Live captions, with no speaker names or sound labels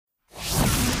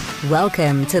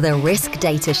Welcome to the Risk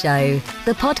Data Show,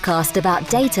 the podcast about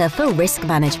data for risk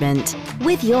management,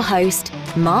 with your host,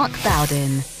 Mark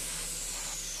Bowden.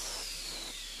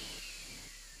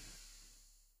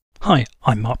 Hi,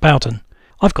 I'm Mark Bowden.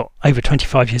 I've got over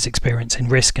 25 years' experience in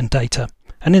risk and data,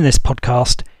 and in this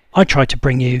podcast, I try to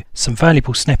bring you some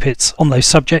valuable snippets on those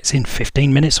subjects in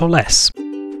 15 minutes or less.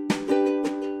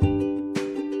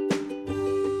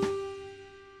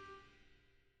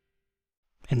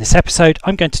 In this episode,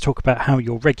 I'm going to talk about how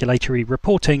your regulatory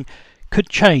reporting could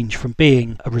change from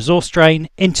being a resource drain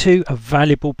into a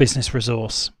valuable business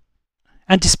resource.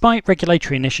 And despite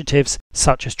regulatory initiatives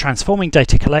such as transforming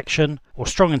data collection or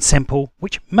Strong and Simple,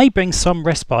 which may bring some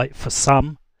respite for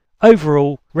some,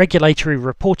 overall, regulatory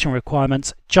reporting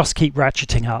requirements just keep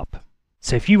ratcheting up.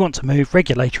 So if you want to move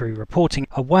regulatory reporting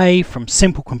away from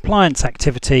simple compliance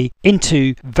activity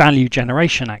into value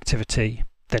generation activity,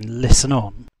 then listen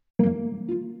on.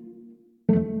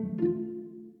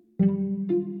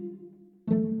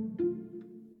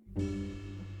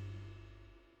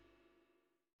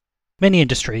 Many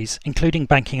industries, including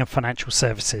banking and financial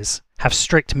services, have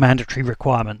strict mandatory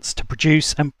requirements to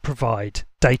produce and provide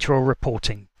data or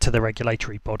reporting to the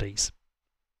regulatory bodies.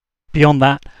 Beyond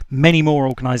that, many more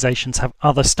organisations have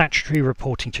other statutory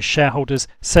reporting to shareholders,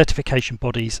 certification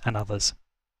bodies and others.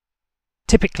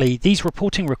 Typically, these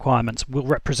reporting requirements will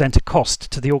represent a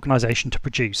cost to the organisation to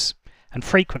produce, and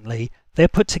frequently they're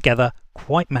put together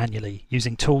quite manually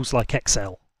using tools like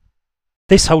Excel.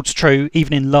 This holds true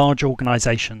even in large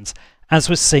organisations, as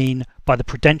was seen by the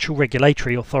Prudential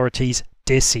Regulatory Authority's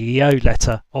Dear CEO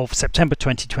letter of September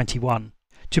 2021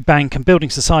 to bank and building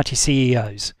society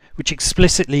CEOs, which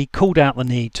explicitly called out the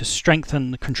need to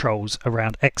strengthen the controls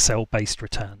around Excel-based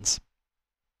returns.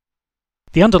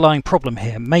 The underlying problem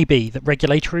here may be that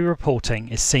regulatory reporting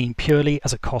is seen purely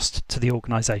as a cost to the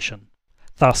organisation,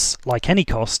 thus, like any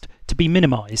cost, to be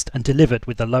minimised and delivered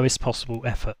with the lowest possible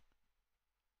effort.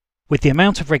 With the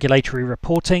amount of regulatory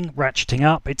reporting ratcheting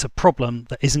up, it's a problem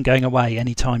that isn't going away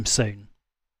anytime soon.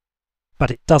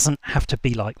 But it doesn't have to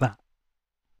be like that.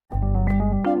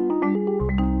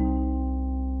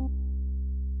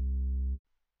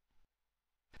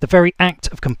 The very act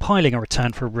of compiling a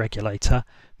return for a regulator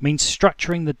means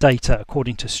structuring the data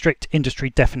according to strict industry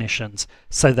definitions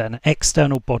so that an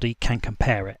external body can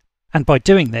compare it. And by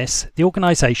doing this, the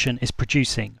organisation is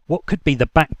producing what could be the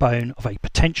backbone of a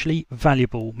potentially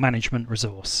valuable management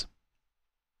resource.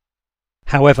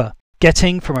 However,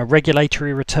 getting from a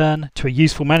regulatory return to a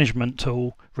useful management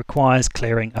tool requires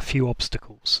clearing a few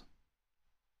obstacles.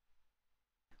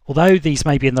 Although these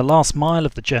may be in the last mile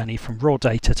of the journey from raw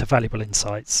data to valuable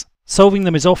insights, solving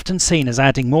them is often seen as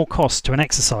adding more cost to an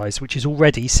exercise which is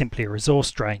already simply a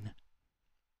resource drain.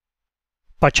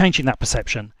 By changing that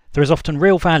perception, there is often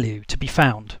real value to be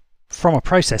found from a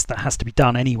process that has to be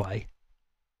done anyway.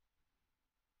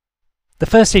 The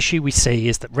first issue we see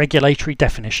is that regulatory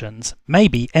definitions may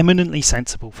be eminently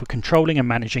sensible for controlling and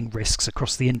managing risks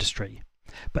across the industry,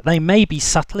 but they may be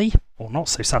subtly, or not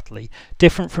so subtly,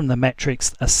 different from the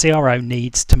metrics a CRO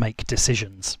needs to make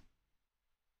decisions.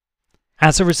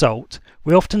 As a result,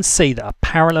 we often see that a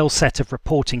parallel set of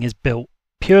reporting is built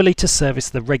purely to service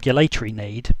the regulatory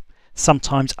need,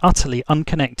 sometimes utterly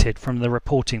unconnected from the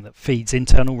reporting that feeds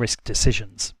internal risk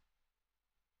decisions.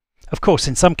 Of course,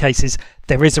 in some cases,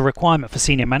 there is a requirement for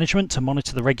senior management to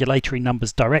monitor the regulatory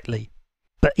numbers directly,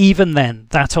 but even then,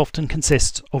 that often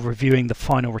consists of reviewing the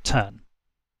final return.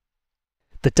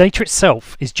 The data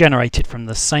itself is generated from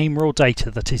the same raw data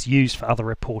that is used for other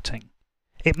reporting.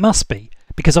 It must be,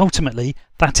 because ultimately,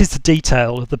 that is the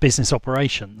detail of the business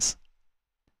operations.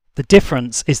 The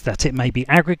difference is that it may be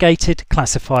aggregated,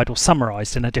 classified or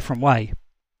summarised in a different way.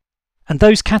 And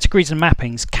those categories and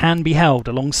mappings can be held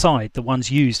alongside the ones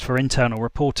used for internal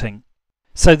reporting.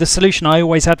 So the solution I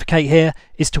always advocate here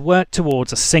is to work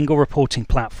towards a single reporting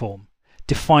platform,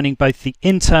 defining both the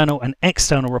internal and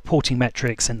external reporting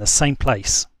metrics in the same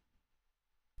place.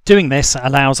 Doing this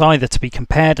allows either to be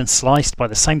compared and sliced by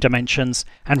the same dimensions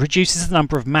and reduces the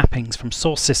number of mappings from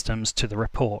source systems to the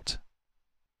report.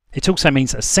 It also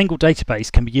means that a single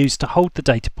database can be used to hold the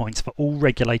data points for all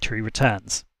regulatory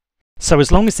returns. So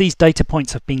as long as these data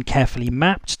points have been carefully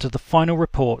mapped to the final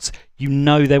reports, you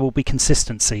know there will be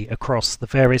consistency across the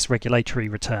various regulatory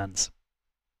returns.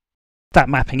 That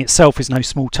mapping itself is no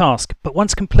small task, but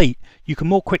once complete, you can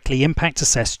more quickly impact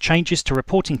assess changes to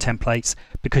reporting templates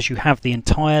because you have the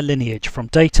entire lineage from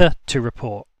data to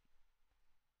report.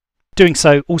 Doing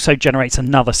so also generates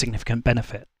another significant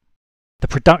benefit. The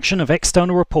production of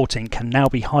external reporting can now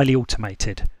be highly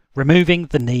automated, removing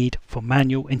the need for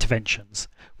manual interventions,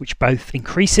 which both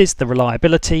increases the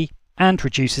reliability and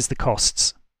reduces the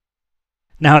costs.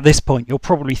 Now at this point you're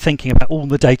probably thinking about all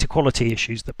the data quality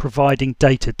issues that providing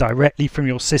data directly from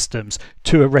your systems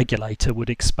to a regulator would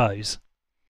expose.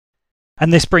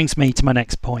 And this brings me to my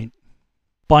next point.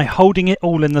 By holding it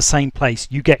all in the same place,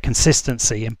 you get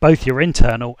consistency in both your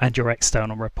internal and your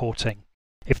external reporting.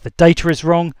 If the data is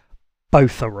wrong,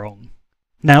 both are wrong.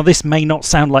 Now this may not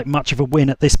sound like much of a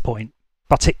win at this point,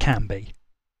 but it can be.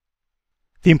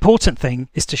 The important thing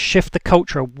is to shift the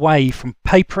culture away from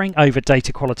papering over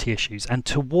data quality issues and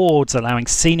towards allowing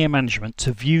senior management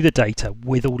to view the data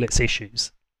with all its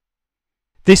issues.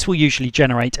 This will usually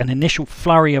generate an initial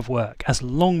flurry of work as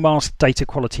long-masked data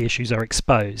quality issues are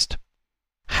exposed.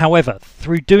 However,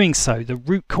 through doing so, the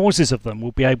root causes of them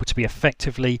will be able to be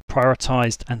effectively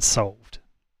prioritised and solved.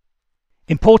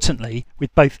 Importantly,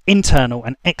 with both internal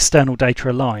and external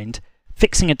data aligned,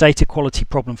 fixing a data quality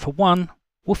problem for one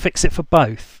will fix it for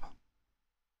both.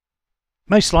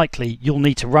 Most likely, you'll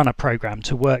need to run a program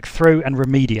to work through and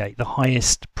remediate the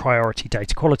highest priority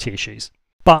data quality issues.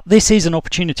 But this is an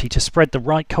opportunity to spread the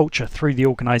right culture through the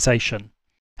organisation,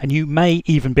 and you may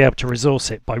even be able to resource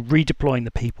it by redeploying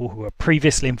the people who were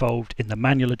previously involved in the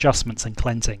manual adjustments and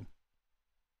cleansing.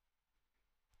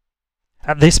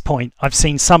 At this point, I've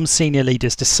seen some senior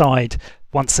leaders decide,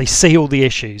 once they see all the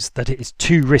issues, that it is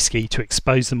too risky to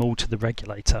expose them all to the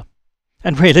regulator.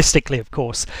 And realistically, of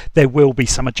course, there will be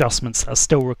some adjustments that are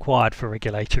still required for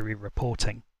regulatory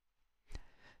reporting.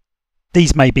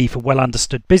 These may be for well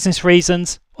understood business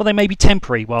reasons, or they may be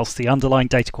temporary whilst the underlying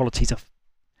data quality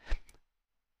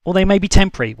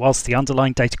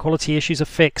issues are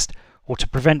fixed, or to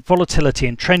prevent volatility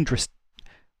and trend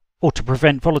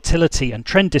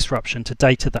disruption to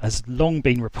data that has long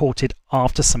been reported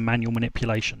after some manual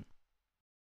manipulation.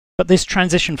 But this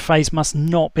transition phase must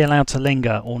not be allowed to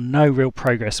linger, or no real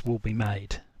progress will be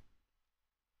made.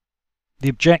 The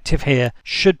objective here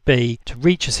should be to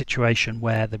reach a situation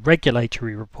where the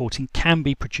regulatory reporting can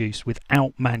be produced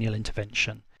without manual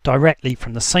intervention, directly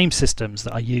from the same systems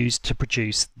that are used to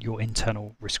produce your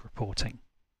internal risk reporting.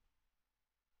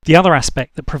 The other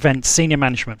aspect that prevents senior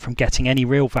management from getting any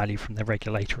real value from their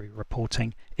regulatory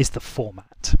reporting is the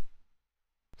format.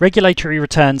 Regulatory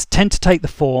returns tend to take the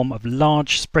form of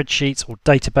large spreadsheets or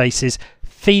databases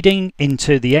feeding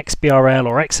into the XBRL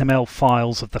or XML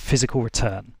files of the physical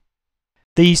return.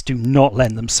 These do not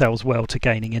lend themselves well to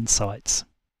gaining insights.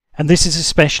 And this is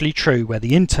especially true where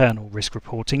the internal risk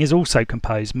reporting is also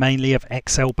composed mainly of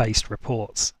Excel-based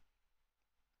reports.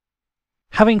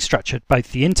 Having structured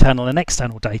both the internal and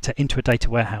external data into a data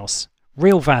warehouse,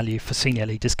 real value for senior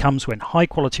leaders comes when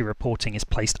high-quality reporting is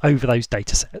placed over those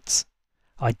datasets,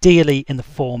 ideally in the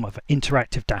form of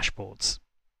interactive dashboards.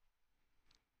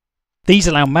 These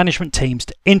allow management teams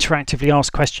to interactively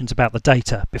ask questions about the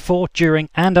data before, during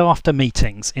and after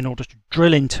meetings in order to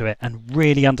drill into it and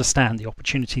really understand the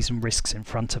opportunities and risks in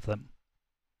front of them.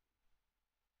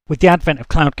 With the advent of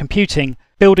cloud computing,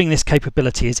 building this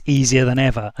capability is easier than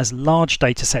ever as large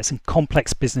datasets and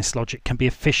complex business logic can be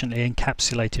efficiently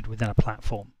encapsulated within a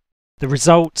platform. The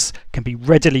results can be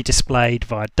readily displayed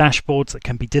via dashboards that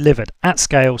can be delivered at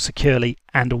scale, securely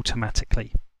and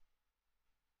automatically.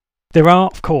 There are,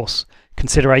 of course,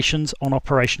 considerations on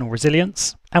operational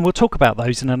resilience, and we'll talk about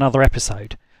those in another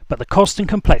episode, but the cost and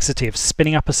complexity of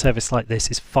spinning up a service like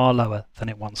this is far lower than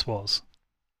it once was.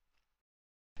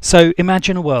 So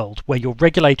imagine a world where your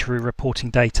regulatory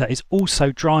reporting data is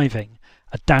also driving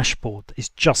a dashboard that is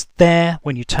just there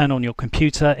when you turn on your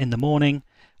computer in the morning,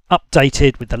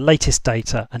 updated with the latest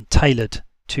data and tailored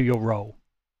to your role.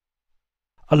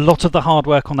 A lot of the hard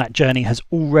work on that journey has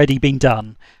already been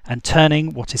done, and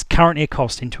turning what is currently a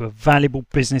cost into a valuable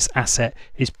business asset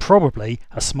is probably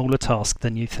a smaller task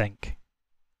than you think.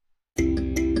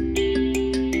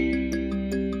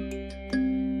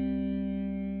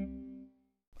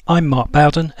 I'm Mark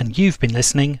Bowden, and you've been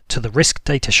listening to the Risk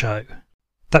Data Show.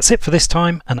 That's it for this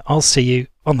time, and I'll see you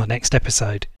on the next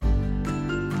episode.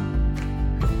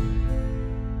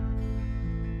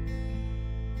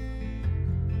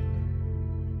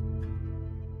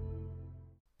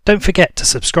 Don't forget to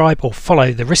subscribe or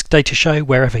follow the Risk Data Show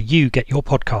wherever you get your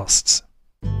podcasts.